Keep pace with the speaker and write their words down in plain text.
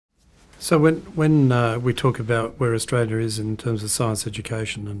So when we talk about where Australia is in terms of science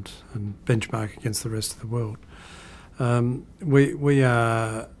education and benchmark against the rest of the world, we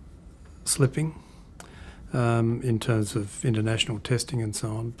are slipping in terms of international testing and so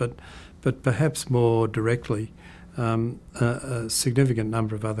on, but perhaps more directly, a significant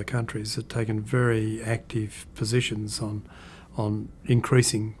number of other countries have taken very active positions on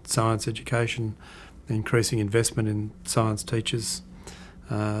increasing science education, increasing investment in science teachers,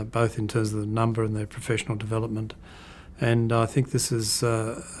 both in terms of the number and their professional development. And I think this is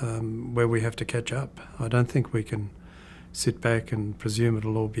where we have to catch up. I don't think we can sit back and presume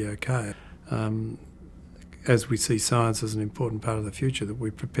it'll all be okay. As we see science as an important part of the future, that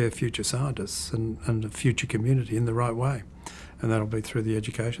we prepare future scientists and the future community in the right way. And that'll be through the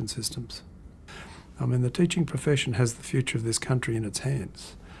education systems. I mean, the teaching profession has the future of this country in its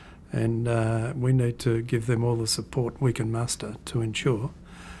hands. And we need to give them all the support we can muster to ensure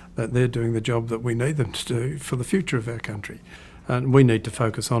that they're doing the job that we need them to do for the future of our country. And we need to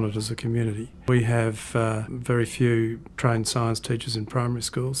focus on it as a community. We have very few trained science teachers in primary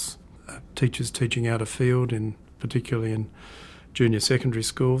schools, teachers teaching out of field, particularly in junior secondary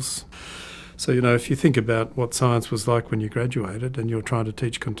schools. So, if you think about what science was like when you graduated and you're trying to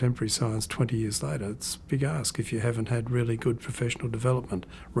teach contemporary science 20 years later, it's a big ask if you haven't had really good professional development,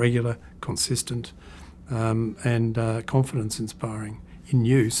 regular, consistent, and confidence inspiring in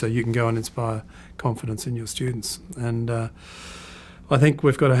you, so you can go and inspire confidence in your students. And I think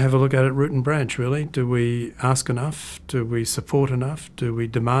we've got to have a look at it root and branch, really. Do we ask enough? Do we support enough? Do we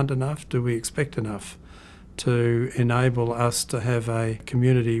demand enough? Do we expect enough to enable us to have a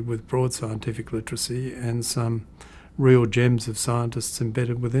community with broad scientific literacy and some real gems of scientists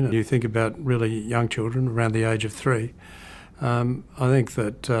embedded within it? You think about really young children around the age of 3. I think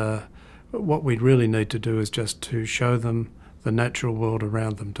that what we really need to do is just to show them the natural world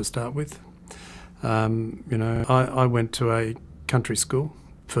around them to start with. I went to a country school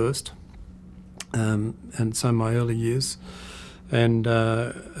first, and so my early years, and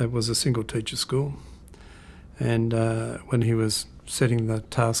it was a single teacher school. And when he was setting the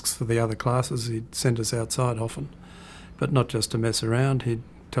tasks for the other classes, he'd send us outside often, but not just to mess around. He'd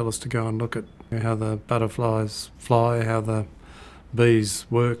tell us to go and look at how the butterflies fly, how the bees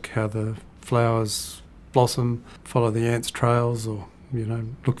work, how the flowers blossom, follow the ants' trails, or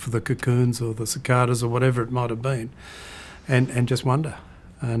look for the cocoons or the cicadas or whatever it might have been, and just wonder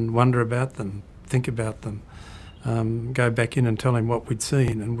about them, think about them, go back in and tell him what we'd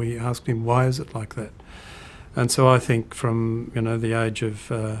seen, and we asked him, why is it like that? And so I think from the age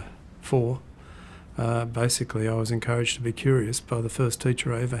of 4, basically I was encouraged to be curious by the first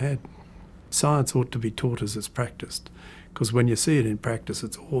teacher I ever had. Science ought to be taught as it's practiced, because when you see it in practice,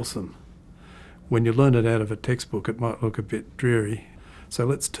 it's awesome. When you learn it out of a textbook, it might look a bit dreary. So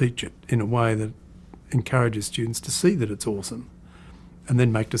let's teach it in a way that encourages students to see that it's awesome and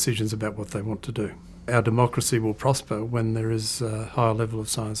then make decisions about what they want to do. Our democracy will prosper when there is a higher level of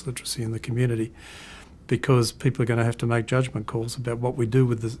science literacy in the community, because people are going to have to make judgment calls about what we do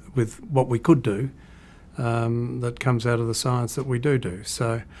with what we could do that comes out of the science that we do.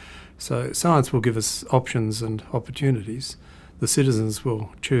 So science will give us options and opportunities. The citizens will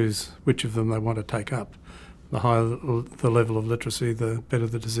choose which of them they want to take up. The higher the level of literacy, the better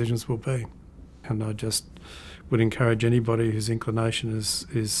the decisions will be. And I just would encourage anybody whose inclination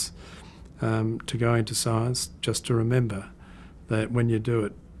is to go into science, just to remember that when you do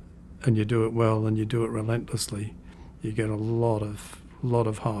it, and you do it well, and you do it relentlessly, you get a lot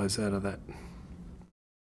of highs out of that.